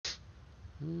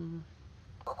I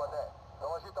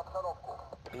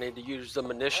need to use the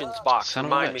munitions box. Son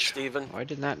of a Remind me, bitch. Steven. Why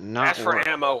did that not Ask for work?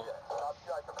 ammo.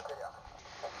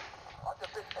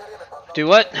 Do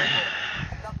what?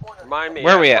 Remind me.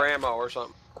 Where ask we for at? ammo or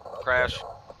something. Crash.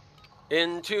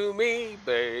 Into me,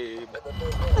 babe.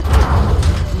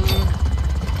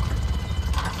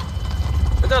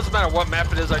 It doesn't matter what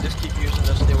map it is. I just keep using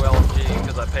this new LMG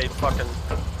because I paid fucking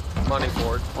money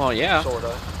for it. Well, yeah.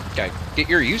 Sorta. Gotta get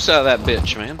your use out of that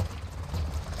bitch, man.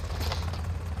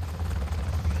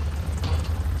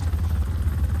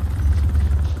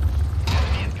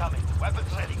 Enemy incoming.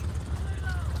 Weapons ready.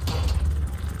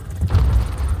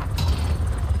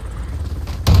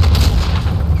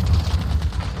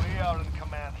 We are in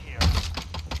command here.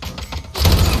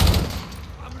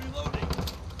 I'm reloading.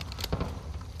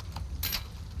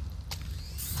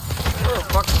 Where the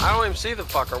fuck? I don't even see the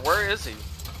fucker. Where is he?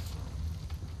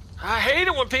 I hate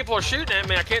it when people are shooting at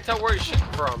me. I can't tell where he's shooting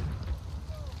from.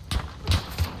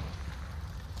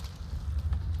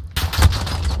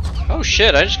 Oh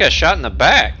shit, I just got shot in the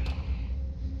back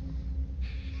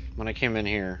when I came in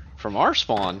here from our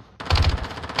spawn.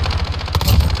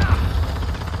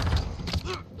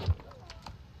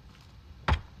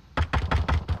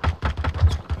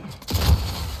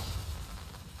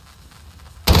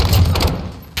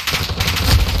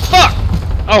 Fuck!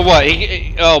 Oh what?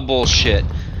 Oh bullshit.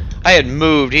 I had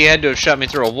moved. He had to have shot me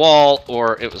through a wall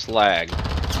or it was lag.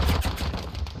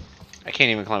 I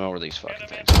can't even climb over these fucking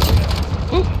things.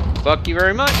 Ooh, fuck you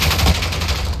very much.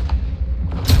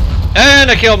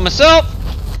 And I killed myself,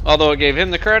 although I gave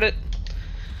him the credit.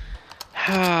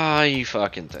 Ah, you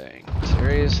fucking thing.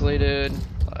 Seriously, dude?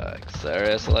 Like,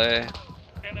 seriously?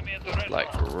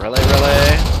 Like, really?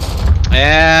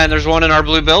 And there's one in our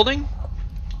blue building.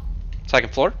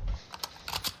 Second floor.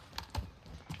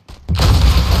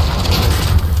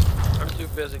 I'm too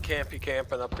busy camping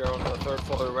up here on the 3rd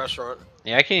floor of the restaurant.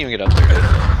 Yeah, I can't even get up there.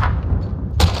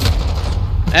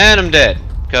 And I'm dead.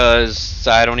 Because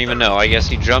I don't even know. I guess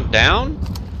he jumped down?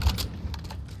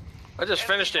 I just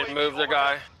finished it and moved the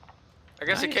guy. I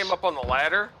guess he Nice. came up on the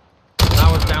ladder. And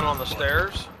I was down on the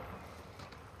stairs.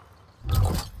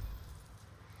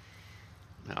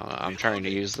 No, I'm trying to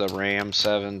use the Ram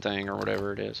 7 thing or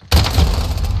whatever it is.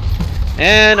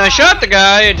 And I shot the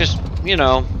guy. It just, you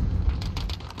know.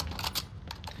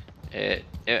 It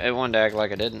wanted to act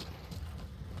like I didn't.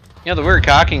 You know, the weird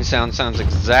cocking sound sounds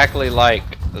exactly like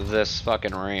this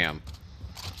fucking Ram.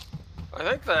 I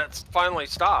think that's finally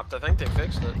stopped. I think they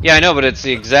fixed it. Yeah, I know, but it's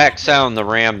the exact sound the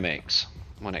Ram makes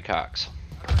when it cocks.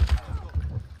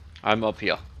 I'm up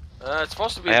here. It's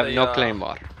supposed to be I have the no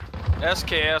claymore.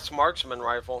 SKS marksman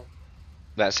rifle.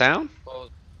 That sound? Well,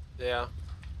 yeah.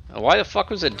 Why the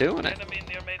fuck was it doing it? Enemy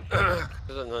near main.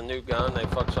 This is a new gun. They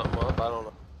fucked something up. I don't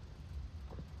know.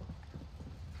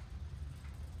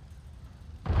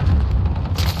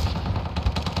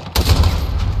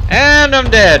 And I'm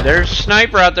dead. There's a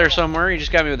sniper out there somewhere. He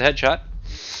just got me with a headshot.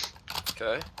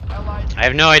 Okay. I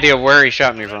have no idea where he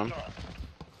shot me from.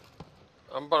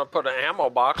 I'm gonna put an ammo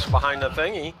box behind the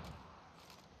thingy.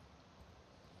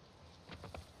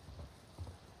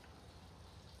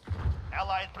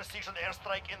 Allied precision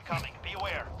airstrike incoming.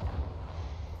 Beware.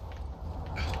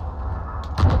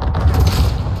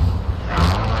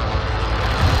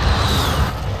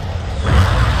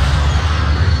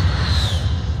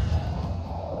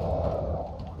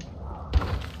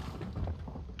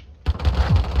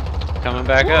 Coming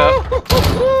back up.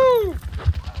 Woo!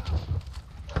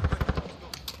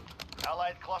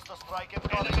 Allied cluster strike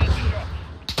incoming.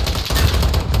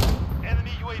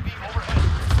 Enemy UAV overhead.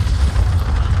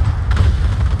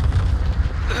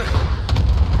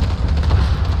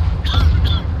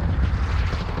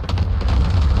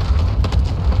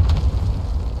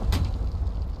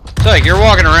 It's like you're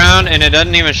walking around and it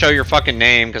doesn't even show your fucking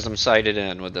name because I'm sighted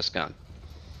in with this gun.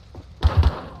 We're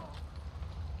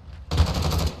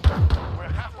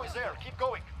halfway there. Keep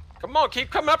going. Come on, keep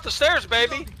coming up the stairs,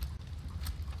 baby.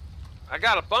 I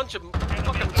got a bunch of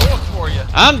fucking bullets for you.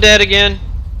 I'm dead again.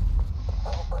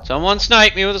 Someone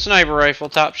sniped me with a sniper rifle.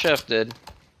 Top Chef did.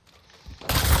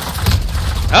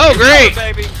 Oh, great!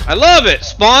 Baby. I love it.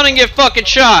 Spawn and get fucking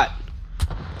shot.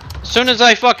 As soon as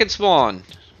I fucking spawn.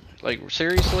 Like,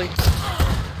 seriously?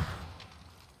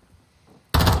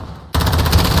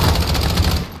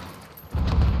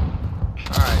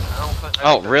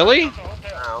 Oh, really?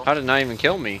 No. How did it not even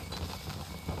kill me?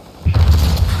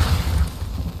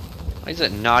 Why is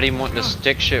it not even wanting to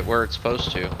stick shit where it's supposed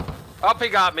to? Up, he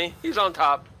got me. He's on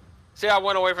top. See, I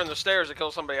went away from the stairs to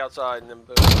kill somebody outside, and then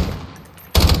boom.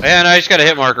 And I just got a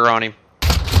hit marker on him.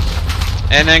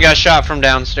 And then got shot from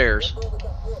downstairs.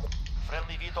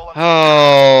 Friendly VTOL VTOL on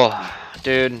Oh,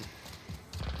 dude.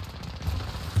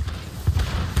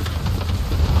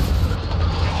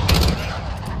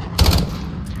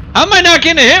 How am I not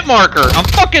getting a hit marker? I'm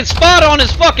fucking spot on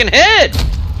his fucking head.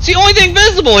 It's the only thing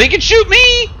visible. He can shoot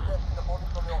me.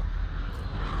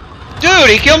 Dude,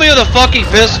 he killed me with a fucking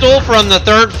pistol from the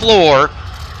 3rd floor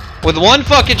with one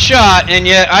fucking shot, and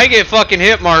yet I get fucking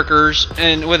hit markers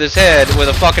and with his head with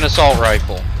a fucking assault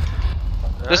rifle.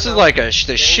 This is like the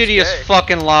shittiest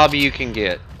fucking lobby you can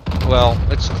get. Well,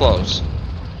 it's close.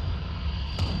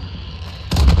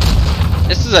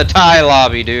 This is a tie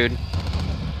lobby, dude. Is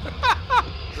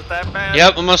it that bad?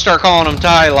 Yep, I'm gonna start calling them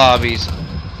tie lobbies.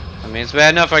 I mean, it's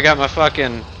bad enough I got my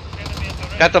fucking...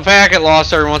 Got the packet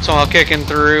lost every once in a while kicking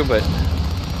through, but...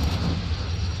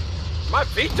 My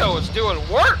Vito is doing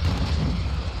work.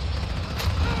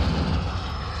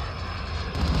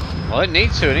 Well, it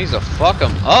needs to. It needs to fuck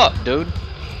them up, dude.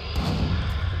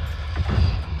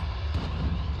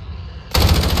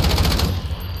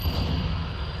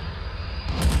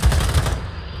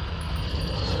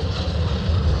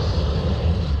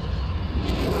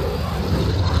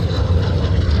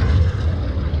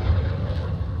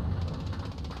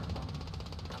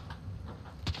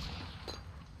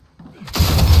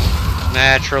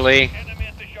 Naturally. enemy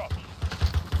at the shop.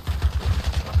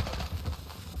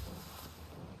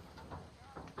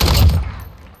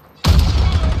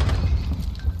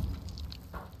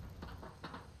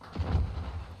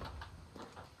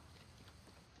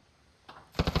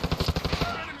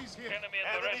 Enemies here. Enemy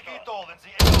VTOL in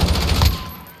the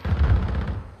area.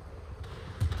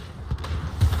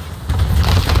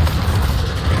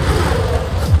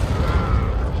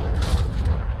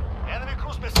 Enemy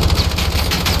cruise missile.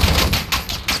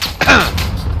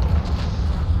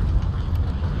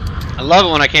 I love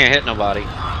it when I can't hit nobody.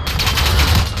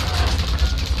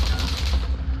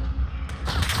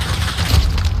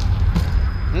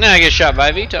 And then I get shot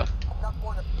by Vito.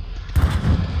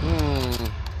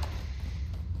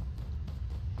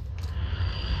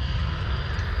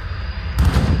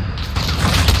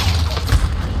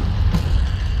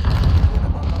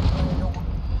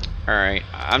 Alright,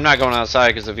 I'm not going outside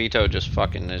because the Vito just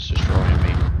fucking is destroying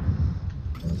me.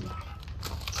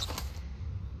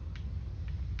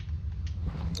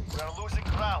 We're losing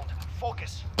ground.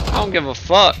 Focus. I don't give a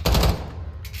fuck.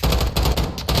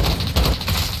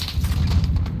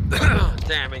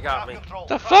 Damn, he got me. Control.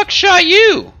 The fuck shot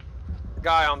you?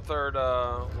 Guy on 3rd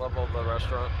level of the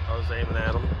restaurant. I was aiming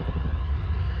at him.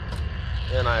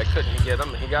 And I couldn't get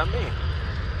him. He got me.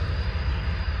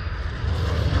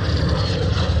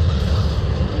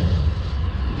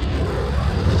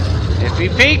 If he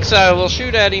peeks, I will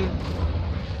shoot at him.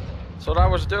 That's what I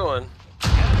was doing.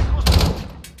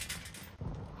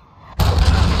 So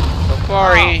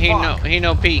far, Oh, he fuck.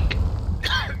 no peek.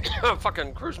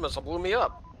 Fucking cruise missile blew me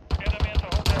up. Enemy at the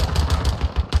hotel.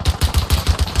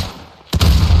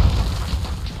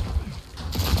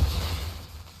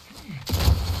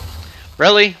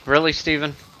 Really? Really,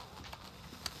 Steven?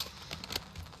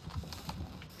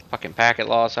 Fucking packet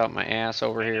loss out my ass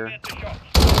over here. At the shop.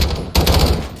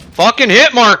 Fucking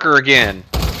hit marker again.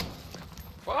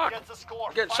 Fuck. Get the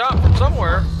score. Getting shot from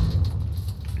somewhere.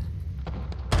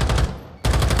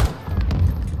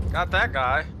 Got that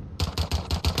guy.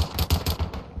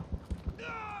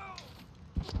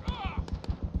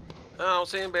 I don't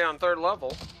see anybody on 3rd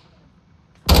level.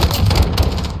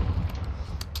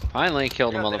 Finally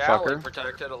killed a Got the alley motherfucker.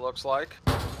 protected, it looks like.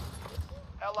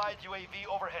 Allied UAV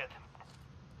overhead.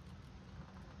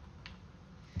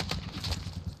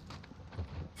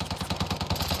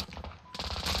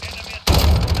 Enemy at the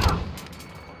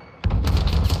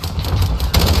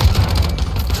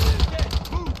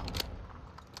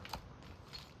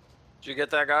Did you get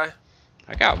that guy?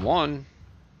 I got one.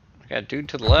 I got a dude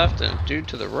to the left and a dude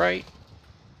to the right.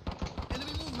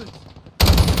 Enemy movement.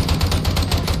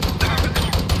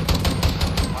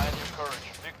 Find your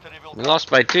courage. Victory will We come. lost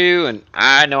by 2, and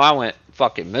I know I went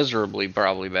fucking miserably,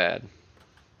 probably bad.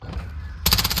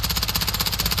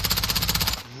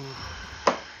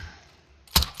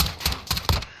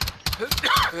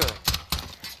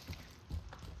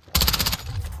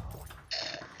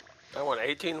 I went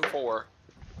 18-4.